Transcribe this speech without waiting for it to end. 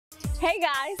Hey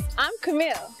guys, I'm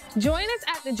Camille. Join us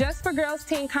at the Just for Girls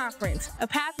Teen Conference, a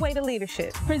pathway to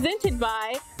leadership. Presented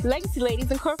by Legacy Ladies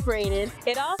Incorporated.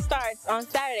 It all starts on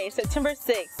Saturday, September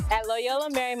 6th at Loyola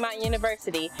Marymount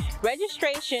University.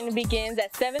 Registration begins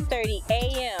at 7:30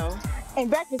 a.m.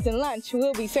 and breakfast and lunch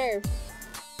will be served.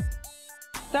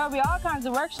 There will be all kinds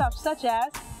of workshops such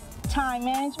as time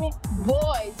management.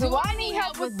 Boy, do I need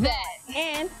help with that.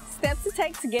 And steps to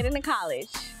take to get into college.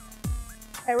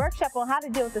 A workshop on how to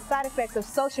deal with the side effects of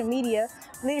social media,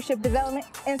 leadership development,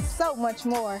 and so much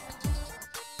more.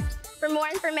 For more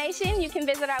information, you can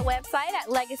visit our website at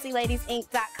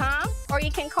legacyladiesinc.com or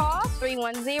you can call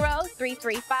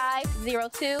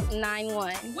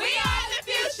 310-335-0291. We are